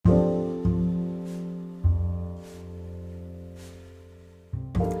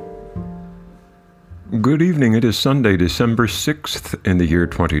Good evening. It is Sunday, December 6th in the year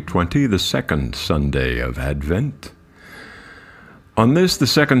 2020, the second Sunday of Advent. On this, the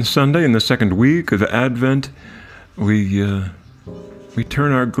second Sunday in the second week of Advent, we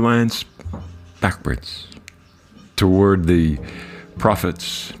turn our glance backwards toward the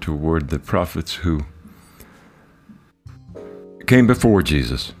prophets who came before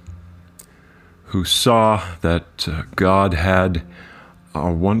Jesus, who saw that God had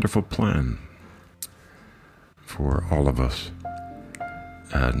a wonderful plan for all of us.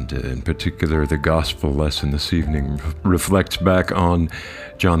 And in particular, the gospel lesson this evening reflects back on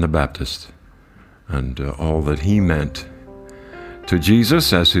John the Baptist and all that he meant to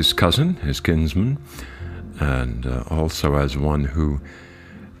Jesus as his cousin, his kinsman, and also as one who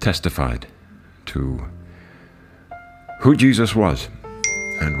testified to who Jesus was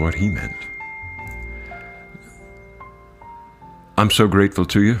and what he meant. I'm so grateful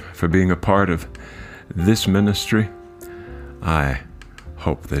to you for being a part of this ministry. I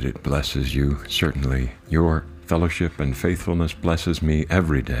hope that it blesses you. Certainly, your fellowship and faithfulness blesses me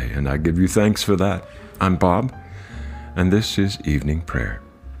every day, and I give you thanks for that. I'm Bob, and this is Evening Prayer.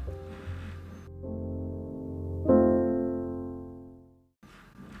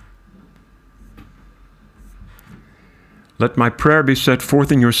 Let my prayer be set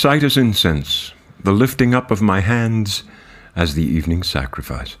forth in your sight as incense, the lifting up of my hands as the evening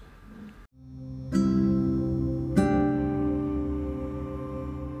sacrifice.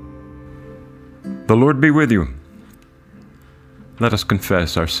 The Lord be with you. Let us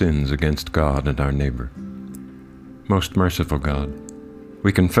confess our sins against God and our neighbor. Most merciful God,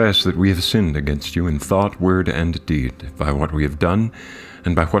 we confess that we have sinned against you in thought, word, and deed, by what we have done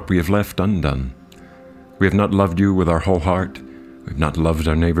and by what we have left undone. We have not loved you with our whole heart. We have not loved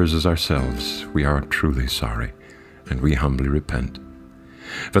our neighbors as ourselves. We are truly sorry, and we humbly repent.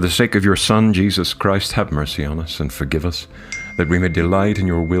 For the sake of your Son, Jesus Christ, have mercy on us and forgive us, that we may delight in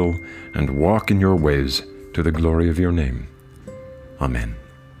your will and walk in your ways to the glory of your name. Amen.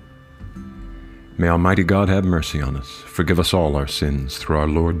 May Almighty God have mercy on us, forgive us all our sins through our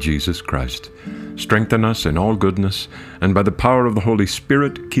Lord Jesus Christ, strengthen us in all goodness, and by the power of the Holy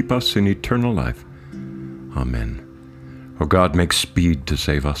Spirit keep us in eternal life. Amen. O God, make speed to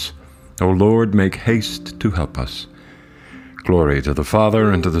save us. O Lord, make haste to help us. Glory to the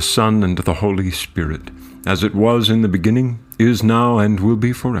Father, and to the Son, and to the Holy Spirit, as it was in the beginning, is now, and will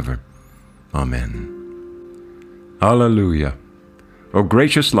be forever. Amen. Alleluia. O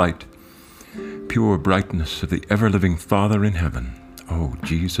gracious light, pure brightness of the ever-living Father in heaven, O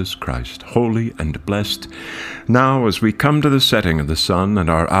Jesus Christ, holy and blessed, now as we come to the setting of the sun,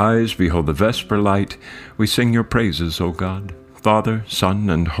 and our eyes behold the vesper light, we sing your praises, O God, Father, Son,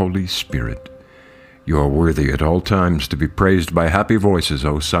 and Holy Spirit. You are worthy at all times to be praised by happy voices,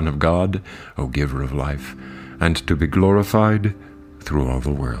 O Son of God, O Giver of life, and to be glorified through all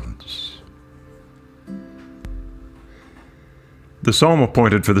the worlds. The psalm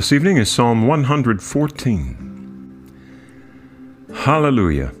appointed for this evening is Psalm 114.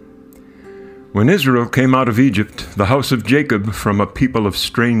 Hallelujah! When Israel came out of Egypt, the house of Jacob from a people of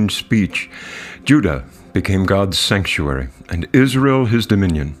strange speech, Judah became God's sanctuary, and Israel his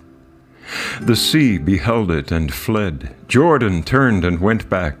dominion. The sea beheld it and fled. Jordan turned and went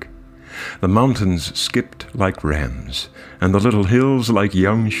back. The mountains skipped like rams, and the little hills like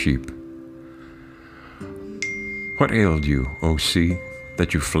young sheep. What ailed you, O sea,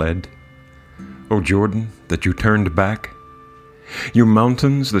 that you fled? O Jordan, that you turned back? You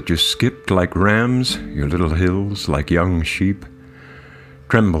mountains, that you skipped like rams, your little hills like young sheep?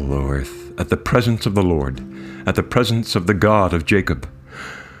 Tremble, O earth, at the presence of the Lord, at the presence of the God of Jacob,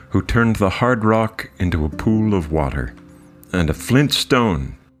 who turned the hard rock into a pool of water, and a flint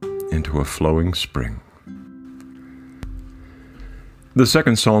stone into a flowing spring. The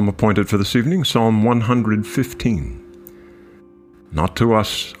second psalm appointed for this evening, Psalm 115. Not to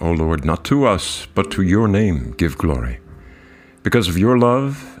us, O Lord, not to us, but to your name give glory, because of your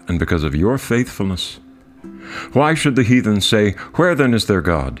love and because of your faithfulness. Why should the heathen say, where then is their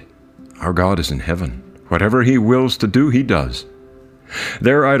God? Our God is in heaven. Whatever he wills to do, he does.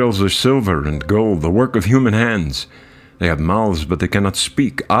 Their idols are silver and gold, the work of human hands. They have mouths, but they cannot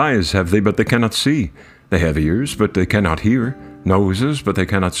speak. Eyes have they, but they cannot see. They have ears, but they cannot hear. Noses, but they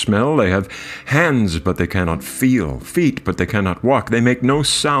cannot smell. They have hands, but they cannot feel. Feet, but they cannot walk. They make no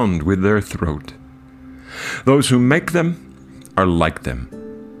sound with their throat. Those who make them are like them,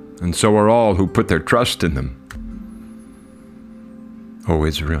 and so are all who put their trust in them. O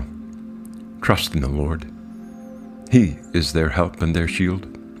Israel, trust in the Lord. He is their help and their shield.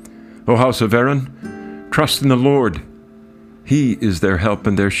 O house of Aaron, trust in the Lord. He is their help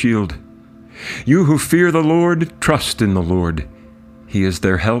and their shield. You who fear the Lord, trust in the Lord. He is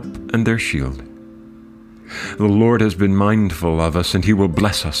their help and their shield. The Lord has been mindful of us, and he will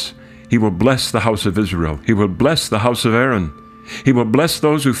bless us. He will bless the house of Israel. He will bless the house of Aaron. He will bless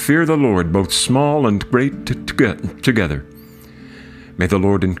those who fear the Lord, both small and great together. May the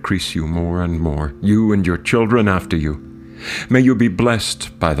Lord increase you more and more, you and your children after you. May you be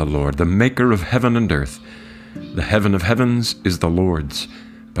blessed by the Lord, the maker of heaven and earth. The heaven of heavens is the Lord's,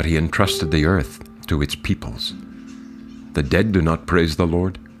 but he entrusted the earth to its peoples. The dead do not praise the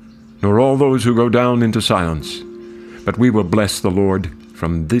Lord, nor all those who go down into silence. But we will bless the Lord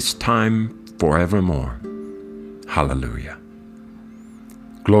from this time forevermore. Hallelujah.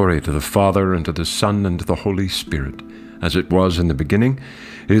 Glory to the Father, and to the Son, and to the Holy Spirit, as it was in the beginning,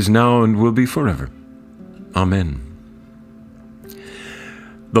 is now, and will be forever. Amen.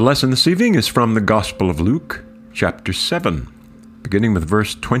 The lesson this evening is from the Gospel of Luke, chapter 7, beginning with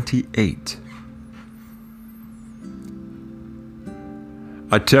verse 28.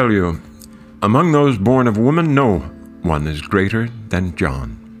 I tell you, among those born of woman, no one is greater than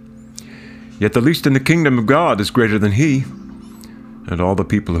John. Yet the least in the kingdom of God is greater than he. And all the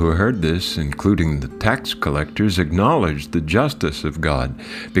people who heard this, including the tax collectors, acknowledged the justice of God,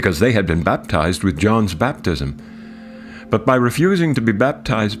 because they had been baptized with John's baptism. But by refusing to be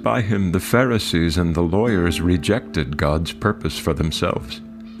baptized by him, the Pharisees and the lawyers rejected God's purpose for themselves.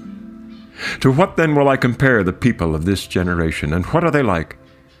 To what then will I compare the people of this generation, and what are they like?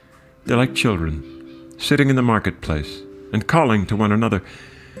 They're like children, sitting in the marketplace, and calling to one another,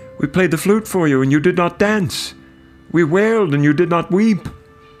 "We played the flute for you, and you did not dance. We wailed, and you did not weep."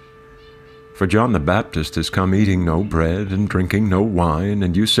 For John the Baptist has come eating no bread and drinking no wine,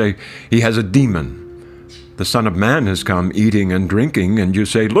 and you say, "He has a demon." The Son of Man has come eating and drinking, and you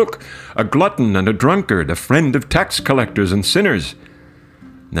say, "Look, a glutton and a drunkard, a friend of tax collectors and sinners."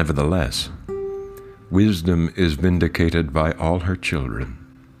 Nevertheless, wisdom is vindicated by all her children.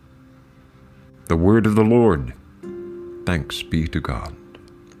 The word of the Lord. Thanks be to God.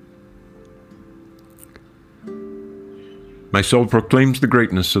 My soul proclaims the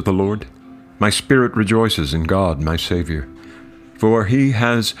greatness of the Lord. My spirit rejoices in God, my Savior. For he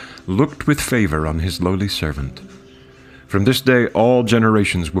has looked with favor on his lowly servant. From this day all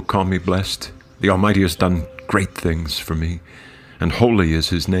generations will call me blessed. The Almighty has done great things for me, and holy is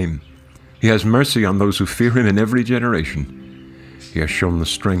his name. He has mercy on those who fear him in every generation. He has shown the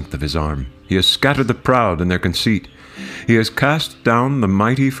strength of his arm. He has scattered the proud in their conceit. He has cast down the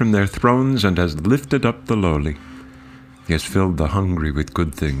mighty from their thrones, and has lifted up the lowly. He has filled the hungry with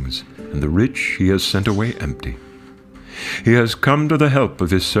good things, and the rich he has sent away empty. He has come to the help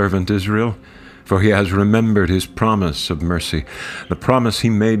of his servant Israel, for he has remembered his promise of mercy, the promise he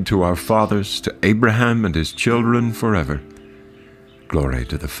made to our fathers, to Abraham and his children forever. Glory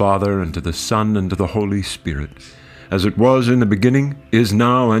to the Father, and to the Son, and to the Holy Spirit, as it was in the beginning, is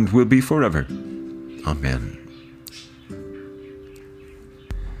now, and will be forever. Amen.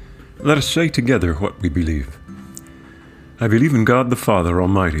 Let us say together what we believe. I believe in God the Father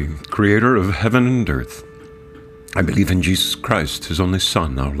Almighty, creator of heaven and earth. I believe in Jesus Christ, his only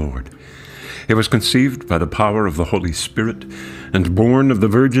Son, our Lord. He was conceived by the power of the Holy Spirit and born of the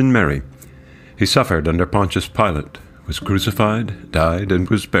Virgin Mary. He suffered under Pontius Pilate, was crucified, died, and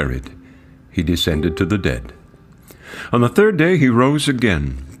was buried. He descended to the dead. On the third day he rose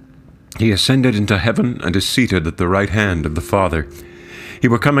again. He ascended into heaven and is seated at the right hand of the Father. He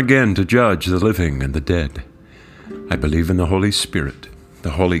will come again to judge the living and the dead. I believe in the Holy Spirit,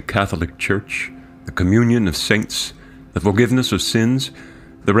 the Holy Catholic Church, the communion of saints, the forgiveness of sins,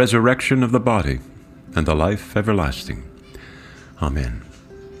 the resurrection of the body, and the life everlasting. Amen.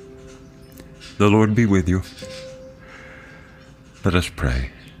 The Lord be with you. Let us pray.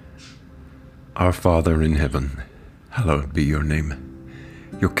 Our Father in heaven, hallowed be your name.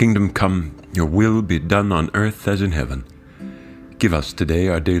 Your kingdom come, your will be done on earth as in heaven. Give us today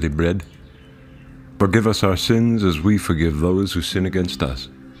our daily bread. Forgive us our sins as we forgive those who sin against us.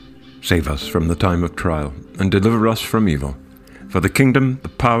 Save us from the time of trial, and deliver us from evil. For the kingdom, the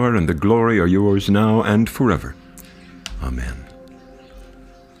power, and the glory are yours now and forever. Amen.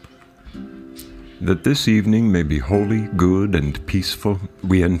 That this evening may be holy, good, and peaceful,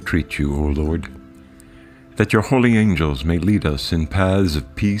 we entreat you, O Lord. That your holy angels may lead us in paths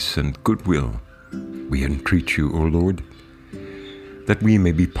of peace and goodwill, we entreat you, O Lord. That we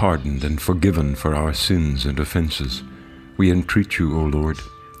may be pardoned and forgiven for our sins and offenses, we entreat you, O Lord.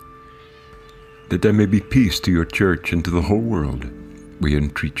 That there may be peace to your church and to the whole world, we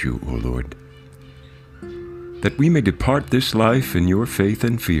entreat you, O Lord. That we may depart this life in your faith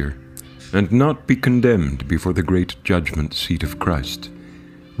and fear, and not be condemned before the great judgment seat of Christ,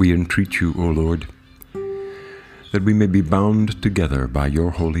 we entreat you, O Lord, that we may be bound together by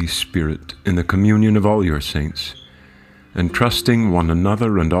your Holy Spirit in the communion of all your saints, entrusting one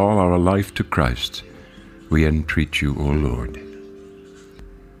another and all our life to Christ, we entreat you, O Lord.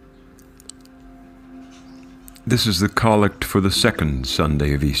 This is the collect for the second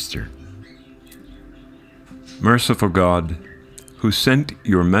Sunday of Easter. Merciful God, who sent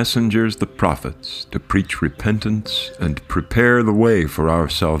your messengers the prophets to preach repentance and prepare the way for our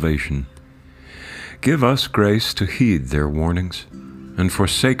salvation, give us grace to heed their warnings and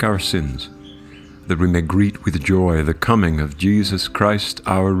forsake our sins, that we may greet with joy the coming of Jesus Christ,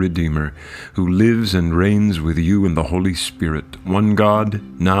 our Redeemer, who lives and reigns with you in the Holy Spirit, one God,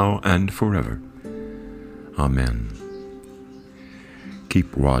 now and forever. Amen.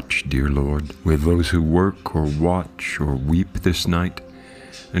 Keep watch, dear Lord, with those who work or watch or weep this night,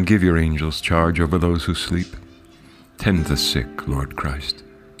 and give your angels charge over those who sleep. Tend the sick, Lord Christ.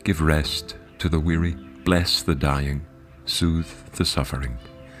 Give rest to the weary. Bless the dying. Soothe the suffering.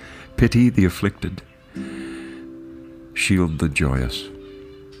 Pity the afflicted. Shield the joyous.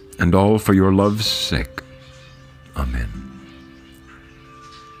 And all for your love's sake. Amen.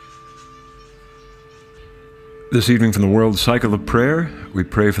 This evening from the World Cycle of Prayer, we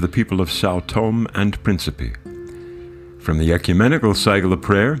pray for the people of Sao Tome and Principe. From the Ecumenical Cycle of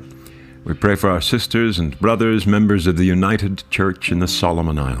Prayer, we pray for our sisters and brothers, members of the United Church in the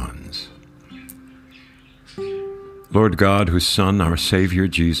Solomon Islands. Lord God, whose Son, our Savior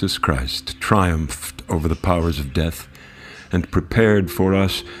Jesus Christ, triumphed over the powers of death and prepared for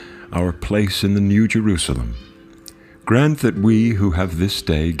us our place in the New Jerusalem, grant that we who have this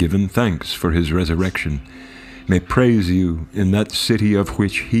day given thanks for his resurrection may praise you in that city of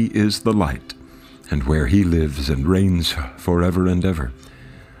which he is the light, and where he lives and reigns forever and ever.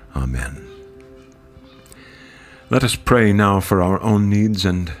 Amen. Let us pray now for our own needs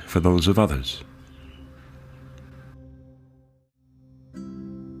and for those of others.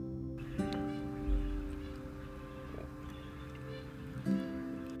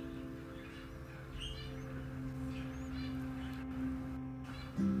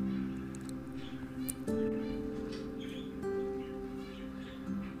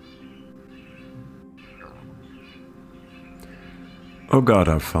 O God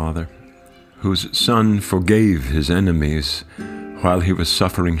our Father, whose Son forgave his enemies while he was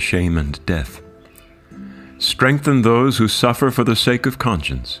suffering shame and death, strengthen those who suffer for the sake of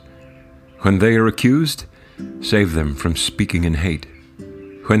conscience. When they are accused, save them from speaking in hate.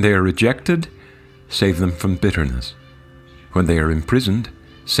 When they are rejected, save them from bitterness. When they are imprisoned,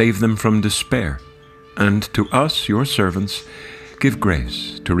 save them from despair. And to us, your servants, give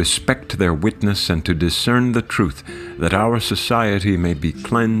grace to respect their witness and to discern the truth, that our society may be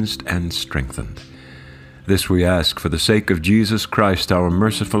cleansed and strengthened. This we ask for the sake of Jesus Christ, our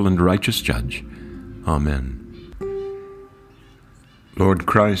merciful and righteous Judge. Amen. Lord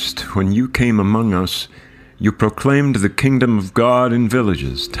Christ, when you came among us, you proclaimed the kingdom of God in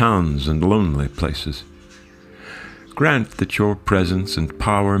villages, towns, and lonely places. Grant that your presence and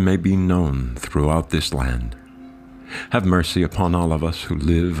power may be known throughout this land. Have mercy upon all of us who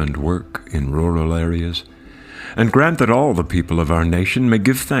live and work in rural areas, and grant that all the people of our nation may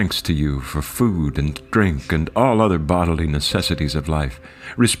give thanks to you for food and drink and all other bodily necessities of life,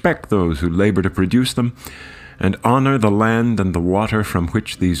 respect those who labor to produce them, and honor the land and the water from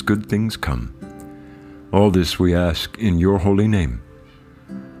which these good things come. All this we ask in your holy name.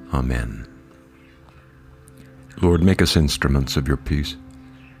 Amen. Lord, make us instruments of your peace.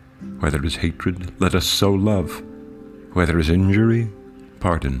 Where there is hatred, let us sow love. Where there is injury,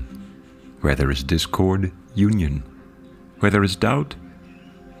 pardon. Where there is discord, union. Where there is doubt,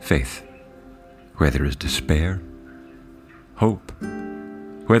 faith. Where there is despair, hope.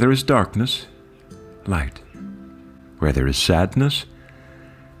 Where there is darkness, light. Where there is sadness,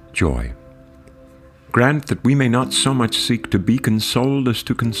 joy. Grant that we may not so much seek to be consoled as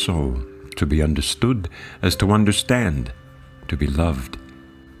to console, to be understood as to understand, to be loved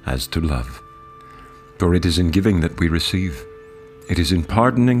as to love. For it is in giving that we receive, it is in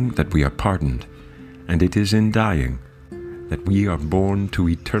pardoning that we are pardoned, and it is in dying that we are born to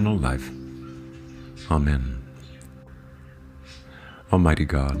eternal life. Amen. Almighty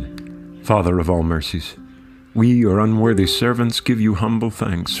God, Father of all mercies, we, your unworthy servants, give you humble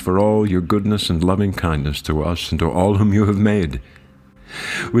thanks for all your goodness and loving kindness to us and to all whom you have made.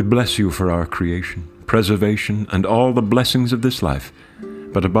 We bless you for our creation, preservation, and all the blessings of this life,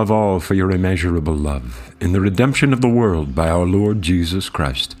 but above all for your immeasurable love, in the redemption of the world by our Lord Jesus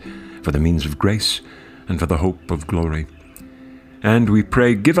Christ, for the means of grace and for the hope of glory. And we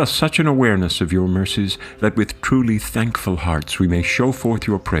pray, give us such an awareness of your mercies that with truly thankful hearts we may show forth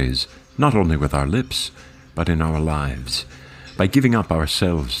your praise, not only with our lips, but in our lives, by giving up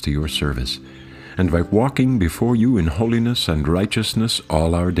ourselves to your service, and by walking before you in holiness and righteousness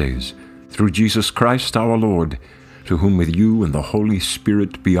all our days, through Jesus Christ our Lord, to whom with you and the Holy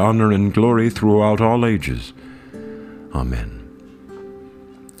Spirit be honor and glory throughout all ages. Amen.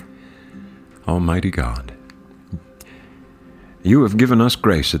 Almighty God, you have given us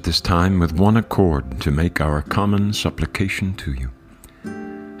grace at this time with one accord to make our common supplication to you.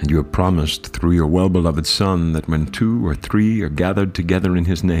 And you have promised through your well-beloved Son that when 2 or 3 are gathered together in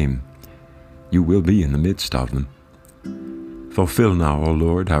his name, you will be in the midst of them. Fulfill now, O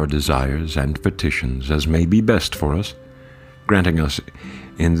Lord, our desires and petitions as may be best for us, granting us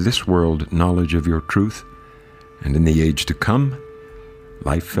in this world knowledge of your truth, and in the age to come,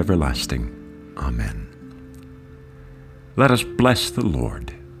 life everlasting. Amen. Let us bless the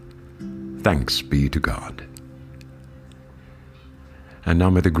Lord. Thanks be to God. And now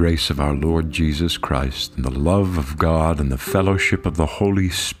may the grace of our Lord Jesus Christ, and the love of God, and the fellowship of the Holy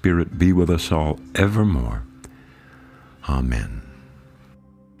Spirit be with us all evermore. Amen.